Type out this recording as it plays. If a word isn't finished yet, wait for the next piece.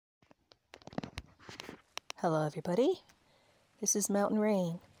Hello everybody, this is Mountain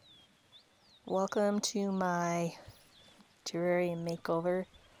Rain. Welcome to my terrarium makeover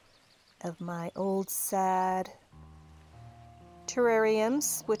of my old sad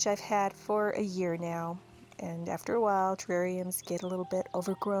terrariums, which I've had for a year now. And after a while, terrariums get a little bit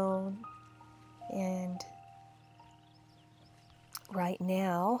overgrown. And right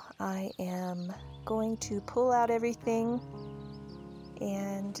now, I am going to pull out everything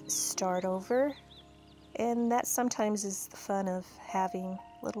and start over. And that sometimes is the fun of having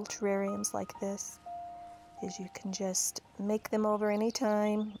little terrariums like this, is you can just make them over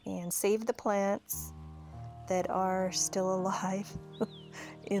anytime and save the plants that are still alive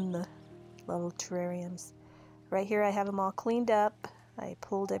in the little terrariums. Right here I have them all cleaned up. I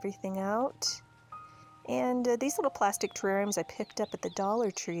pulled everything out. And these little plastic terrariums I picked up at the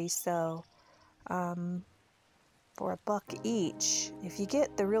Dollar Tree, so for $1 each. If you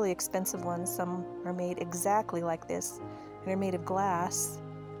get the really expensive ones, some are made exactly like this. They're made of glass.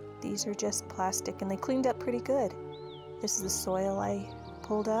 These are just plastic and they cleaned up pretty good. This is the soil I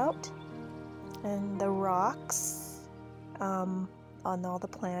pulled out and the rocks on all the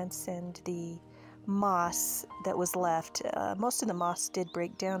plants and the moss that was left. Most of the moss did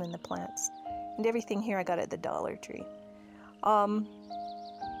break down in the plants. And everything here I got at the Dollar Tree.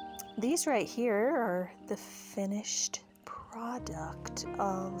 These right here are the finished product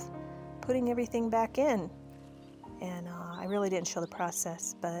of putting everything back in. And I really didn't show the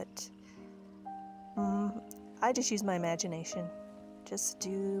process, but I just use my imagination. Just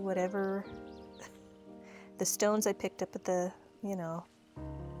do whatever. The stones I picked up at the, the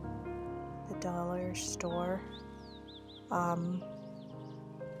dollar store.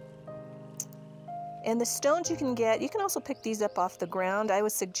 And the stones you can also pick these up off the ground. I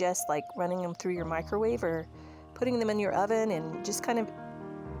would suggest like running them through your microwave or putting them in your oven and just kind of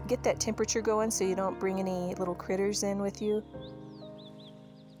get that temperature going so you don't bring any little critters in with you.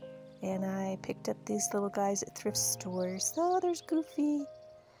 And I picked up these little guys at thrift stores. Oh, there's Goofy,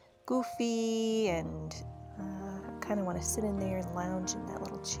 and I kind of want to sit in there and lounge in that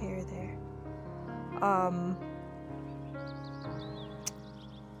little chair there.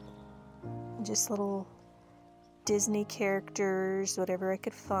 Just little Disney characters, whatever I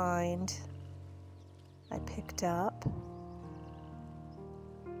could find, I picked up.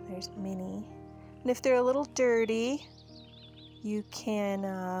 There's Minnie. And if they're a little dirty, you can,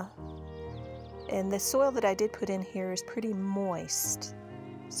 and the soil that I did put in here is pretty moist.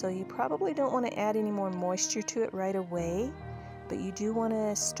 So you probably don't want to add any more moisture to it right away, but you do want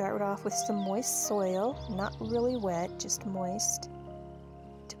to start off with some moist soil, not really wet, just moist,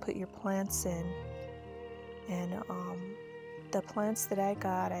 to put your plants in. And the plants that I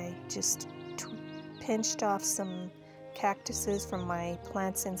got, I just pinched off some cactuses from my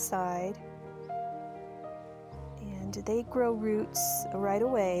plants inside, and they grow roots right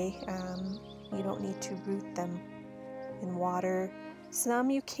away. You don't need to root them in water. Some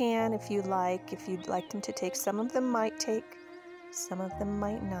you can if you'd like them to take. Some of them might take, some of them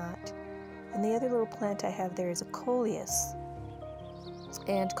might not. And the other little plant I have there is a coleus.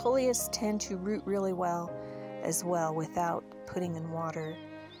 And coleus tend to root really well as well without putting in water.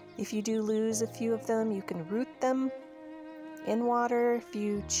 If you do lose a few of them, you can root them in water if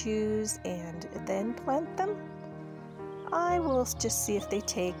you choose and then plant them. I will just see if they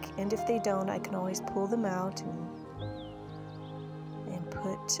take, and if they don't, I can always pull them out and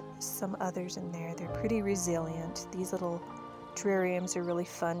put some others in there. They're pretty resilient. These little terrariums are really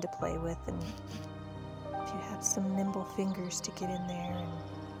fun to play with, and if you have some nimble fingers to get in there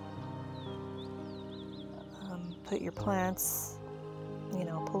and put your plants,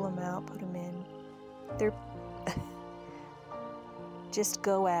 pull them out, put them in. They're just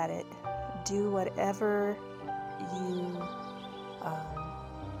go at it. Do whatever you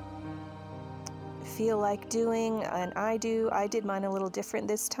feel like doing, and I did mine a little different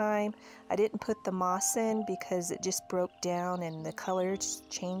this time. I didn't put the moss in because it just broke down and the color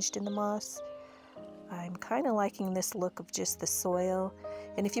changed in the moss. I'm kind of liking this look of just the soil.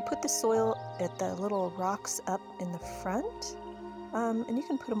 And if you put the soil at the little rocks up in the front, and you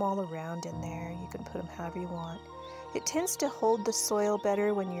can put them all around in there, you can put them however you want. It tends to hold the soil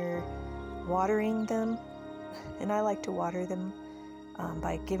better when you're watering them, and I like to water them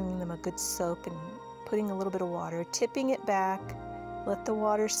by giving them a good soak and putting a little bit of water, tipping it back, let the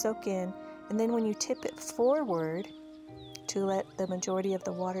water soak in, and then when you tip it forward to let the majority of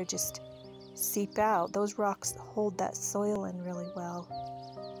the water just seep out, those rocks hold that soil in really well.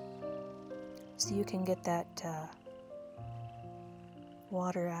 So you can get that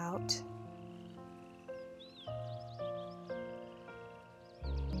water out.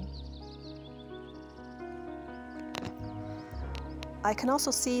 I can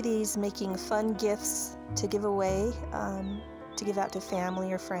also see these making fun gifts to give away, to give out to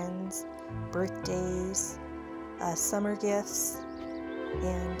family or friends, birthdays, summer gifts,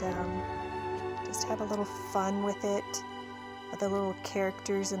 and just have a little fun with it. The little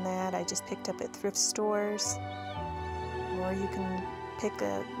characters in that I just picked up at thrift stores, or you can pick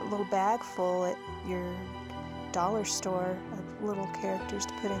a little bag full at your dollar store of little characters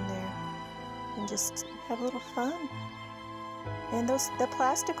to put in there and just have a little fun. And the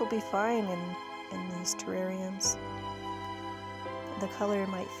plastic will be fine in these terrariums. The color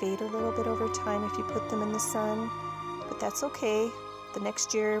might fade a little bit over time if you put them in the sun, but that's okay. The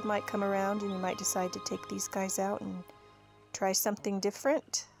next year might come around and you might decide to take these guys out and try something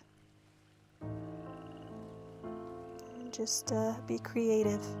different. And just be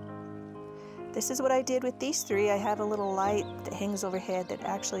creative. This is what I did with these three. I have a little light that hangs overhead that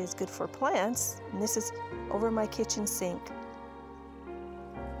actually is good for plants, and this is over my kitchen sink.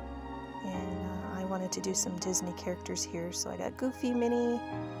 And I wanted to do some Disney characters here, so I got Goofy, Minnie,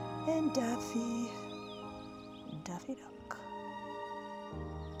 and Daffy Duck.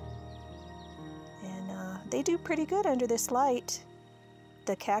 And they do pretty good under this light.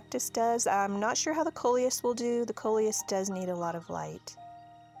 The cactus does. I'm not sure how the coleus will do. The coleus does need a lot of light.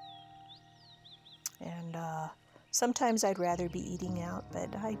 And sometimes I'd rather be eating out,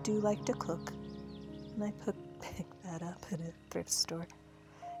 but I do like to cook. And I picked that up at a thrift store.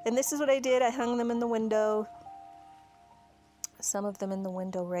 And this is what I did. I hung them in the window. Some of them in the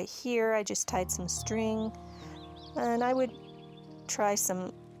window right here. I just tied some string. And I would try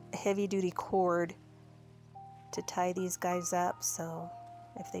some heavy-duty cord to tie these guys up, so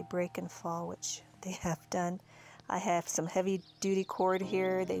if they break and fall, which they have done, I have some heavy-duty cord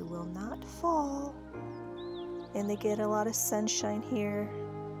here. They will not fall, and they get a lot of sunshine here.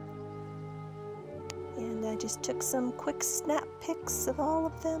 And I just took some quick snap pics of all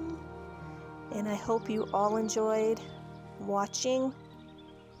of them, and I hope you all enjoyed watching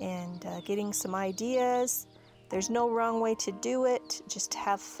and getting some ideas. There's no wrong way to do it. Just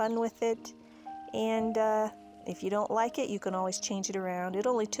have fun with it, and if you don't like it, you can always change it around. It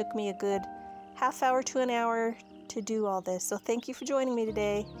only took me a good half hour to an hour to do all this. So thank you for joining me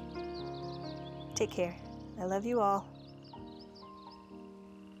today. Take care. I love you all.